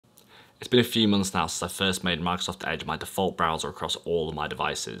It's been a few months now since I first made Microsoft Edge my default browser across all of my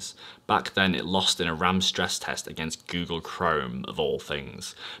devices. Back then it lost in a RAM stress test against Google Chrome of all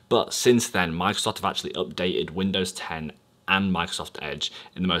things. But since then Microsoft have actually updated Windows 10 and Microsoft Edge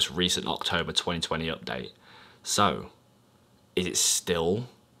in the most recent October 2020 update. So, is it still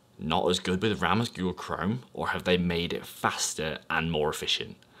not as good with RAM as Google Chrome, or have they made it faster and more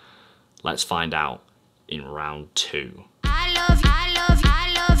efficient? Let's find out in round 2.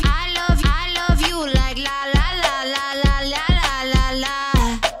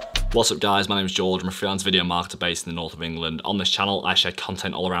 What's up guys, my name is George, I'm a freelance video marketer based in the north of England. On this channel I share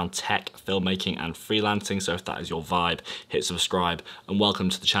content all around tech, filmmaking and freelancing, so if that is your vibe, hit subscribe and welcome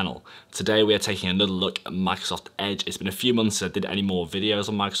to the channel. Today we are taking another look at Microsoft Edge. It's been a few months since I did any more videos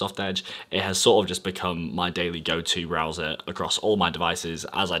on Microsoft Edge. It has sort of just become my daily go-to browser across all my devices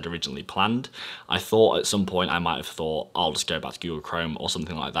as I'd originally planned. I thought at some point I might have thought I'll just go back to Google Chrome or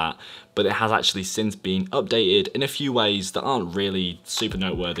something like that, but it has actually since been updated in a few ways that aren't really super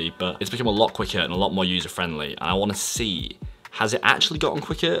noteworthy, but it's become a lot quicker and a lot more user-friendly, and I want to see, has it actually gotten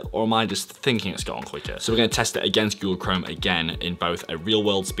quicker, or am I just thinking it's gotten quicker? So we're going to test it against Google Chrome again in both a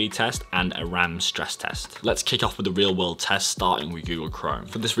real-world speed test and a RAM stress test. Let's kick off with the real-world test, starting with Google Chrome.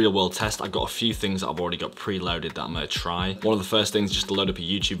 For this real-world test, I've got a few things that I've already got preloaded that I'm going to try. One of the first things is just to load up a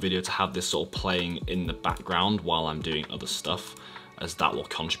YouTube video to have this sort of playing in the background while I'm doing other stuff, as that will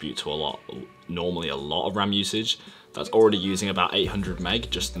contribute to normally a lot of RAM usage. That's already using about 800 meg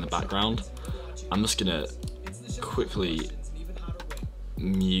just in the background. I'm just gonna quickly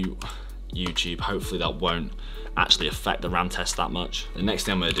mute YouTube. Hopefully that won't actually affect the RAM test that much. The next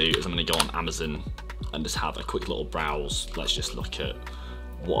thing I'm gonna do is I'm gonna go on Amazon and just have a quick little browse. Let's just look at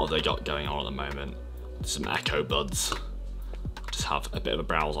what have they got going on at the moment. Some Echo Buds. Just have a bit of a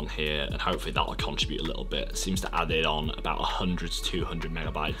browse on here and hopefully that'll contribute a little bit. It seems to add it on about 100 to 200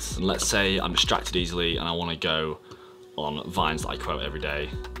 megabytes. And let's say I'm distracted easily and I want to go on vines that I quote every day.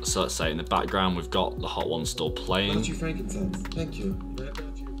 So let's say in the background we've got the Hot Ones still playing. Thank you, frankincense. Thank you.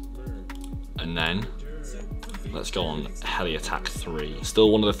 And then let's go on Heli Attack 3.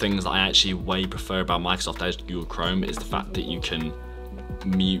 Still one of the things that I actually way prefer about Microsoft Edge to Google Chrome is the fact that you can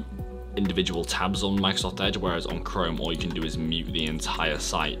mute individual tabs on Microsoft Edge, whereas on Chrome all you can do is mute the entire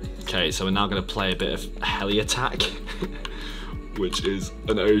site. Okay, so we're now going to play a bit of Heli Attack, which is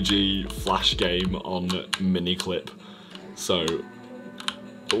an OG Flash game on Miniclip. So,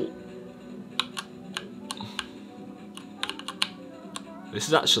 this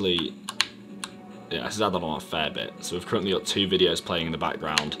is actually, this is added on a fair bit. So we've currently got 2 videos playing in the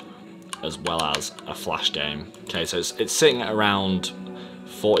background, as well as a Flash game. Okay, so it's sitting at around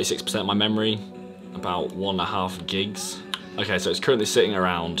 46% of my memory, about 1.5 gigs. Okay, so it's currently sitting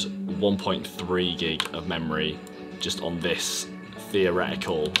around 1.3 gig of memory just on this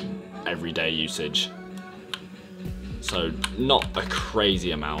theoretical everyday usage. So not a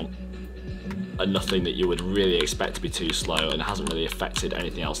crazy amount, and nothing that you would really expect to be too slow, and it hasn't really affected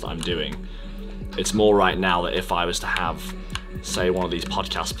anything else that I'm doing. It's more right now that if I was to have, say, one of these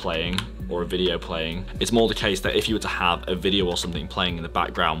podcasts playing or a video playing, it's more the case that if you were to have a video or something playing in the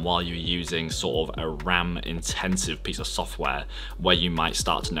background while you're using sort of a RAM intensive piece of software, where you might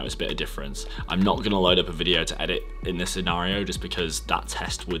start to notice a bit of difference. I'm not going to load up a video to edit in this scenario just because that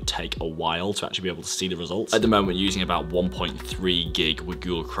test would take a while to actually be able to see the results. At the moment using about 1.3 gig with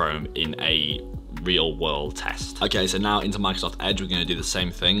Google Chrome in a real world test. Okay, so now into Microsoft Edge we're going to do the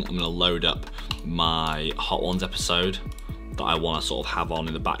same thing. I'm going to load up my Hot Ones episode that I want to sort of have on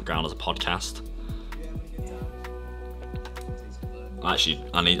in the background as a podcast. Actually,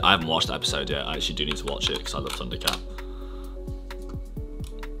 I haven't watched that episode yet. I actually do need to watch it because I love Thundercat.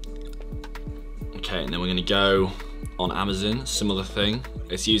 Okay, and then we're going to go on Amazon, similar thing.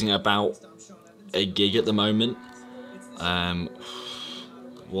 It's using about 1 gig at the moment.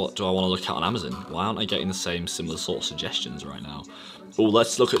 What do I want to look at on Amazon? Why aren't I getting the same similar sort of suggestions right now? Oh,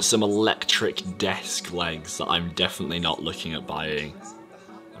 let's look at some electric desk legs that I'm definitely not looking at buying.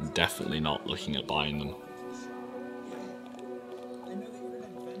 I'm definitely not looking at buying them.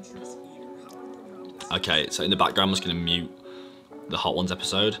 Okay, so in the background I'm just going to mute the Hot Ones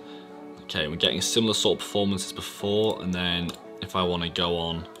episode. Okay, we're getting a similar sort of performance as before, and then if I want to go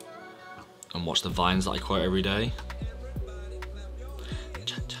on and watch the vines that I quote every day.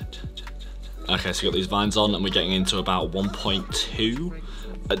 Okay, so we've got these vines on and we're getting into about 1.2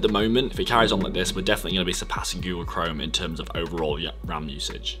 at the moment. If it carries on like this, we're definitely going to be surpassing Google Chrome in terms of overall RAM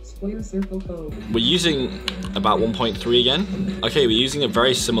usage. We're using about 1.3 again. Okay, we're using a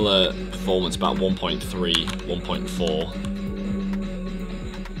very similar performance, about 1.3,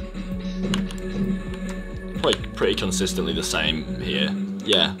 1.4. Probably pretty consistently the same here.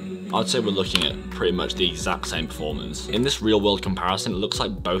 Yeah, I'd say we're looking at pretty much the exact same performance. In this real world comparison, it looks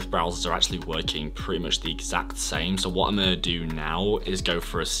like both browsers are actually working pretty much the exact same. So what I'm gonna do now is go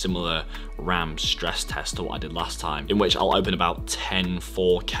for a similar RAM stress test to what I did last time, in which I'll open about 10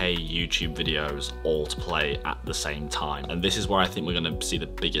 4K YouTube videos all to play at the same time. And this is where I think we're gonna see the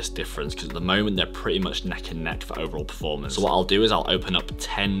biggest difference, because at the moment they're pretty much neck and neck for overall performance. So what I'll do is I'll open up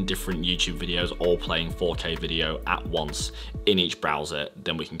 10 different YouTube videos all playing 4K video at once in each browser,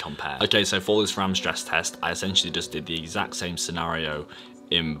 then we can compare. Okay, so for this RAM stress test, I essentially just did the exact same scenario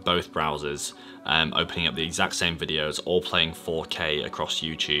in both browsers, opening up the exact same videos, all playing 4K across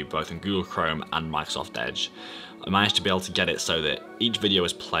YouTube, both in Google Chrome and Microsoft Edge. I managed to be able to get it so that each video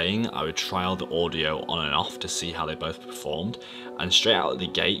was playing, I would trial the audio on and off to see how they both performed. And straight out of the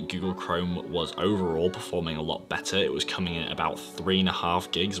gate, Google Chrome was overall performing a lot better. It was coming in at about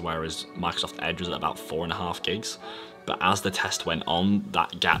 3.5 gigs, whereas Microsoft Edge was at about 4.5 gigs. But as the test went on,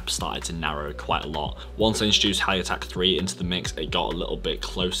 that gap started to narrow quite a lot. Once I introduced HaliAttack 3 into the mix, it got a little bit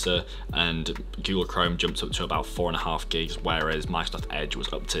closer, and Google Chrome jumped up to about 4.5 gigs, whereas Microsoft Edge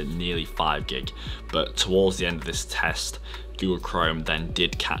was up to nearly 5 gig. But towards the end of this test, Google Chrome then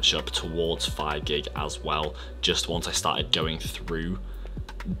did catch up towards 5 gig as well, just once I started going through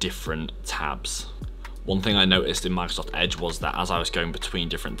different tabs. One thing I noticed in Microsoft Edge was that as I was going between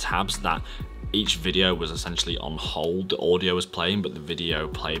different tabs, that each video was essentially on hold. The audio was playing, but the video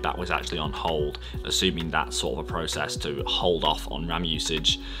playback was actually on hold, assuming that sort of a process to hold off on RAM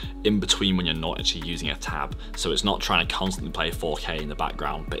usage in between when you're not actually using a tab. So it's not trying to constantly play 4K in the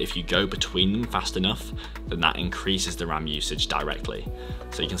background, but if you go between them fast enough, then that increases the RAM usage directly.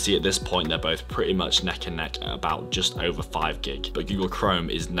 So you can see at this point, they're both pretty much neck and neck at about just over 5 gig, but Google Chrome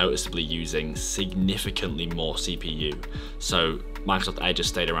is noticeably using significantly more CPU. So Microsoft Edge has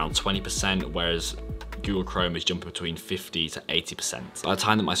stayed around 20%, whereas Google Chrome is jumping between 50 to 80%. By the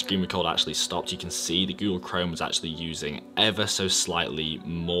time that my screen record actually stopped, you can see that Google Chrome was actually using ever so slightly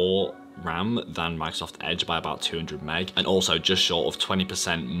more RAM than Microsoft Edge by about 200 meg, and also just short of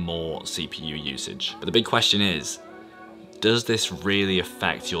 20% more CPU usage. But the big question is, does this really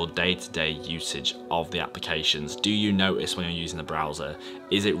affect your day-to-day usage of the applications? Do you notice when you're using the browser?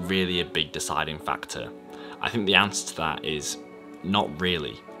 Is it really a big deciding factor? I think the answer to that is not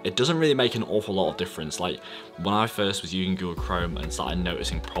really. It doesn't really make an awful lot of difference. Like when I first was using Google Chrome and started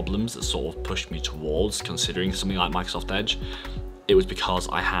noticing problems that sort of pushed me towards considering something like Microsoft Edge, it was because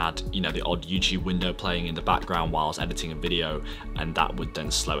I had, you know, the odd YouTube window playing in the background while I was editing a video, and that would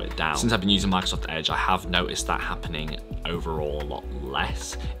then slow it down. Since I've been using Microsoft Edge, I have noticed that happening overall a lot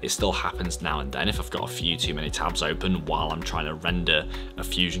less. It still happens now and then if I've got a few too many tabs open while I'm trying to render a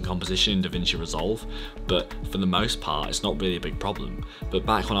fusion composition in DaVinci Resolve, but for the most part, it's not really a big problem. But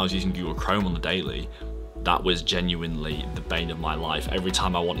back when I was using Google Chrome on the daily, that was genuinely the bane of my life. Every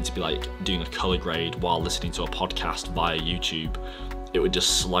time I wanted to be like doing a color grade while listening to a podcast via YouTube, it would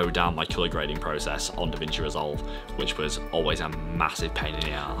just slow down my color grading process on DaVinci Resolve, which was always a massive pain in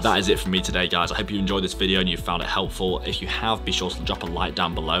the ass. That is it for me today, guys. I hope you enjoyed this video and you found it helpful. If you have, be sure to drop a like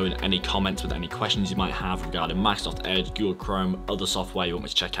down below, and any comments with any questions you might have regarding Microsoft Edge, Google Chrome, other software you want me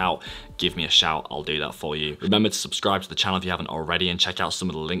to check out, give me a shout, I'll do that for you. Remember to subscribe to the channel if you haven't already, and check out some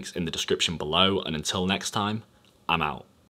of the links in the description below. And until next time, I'm out.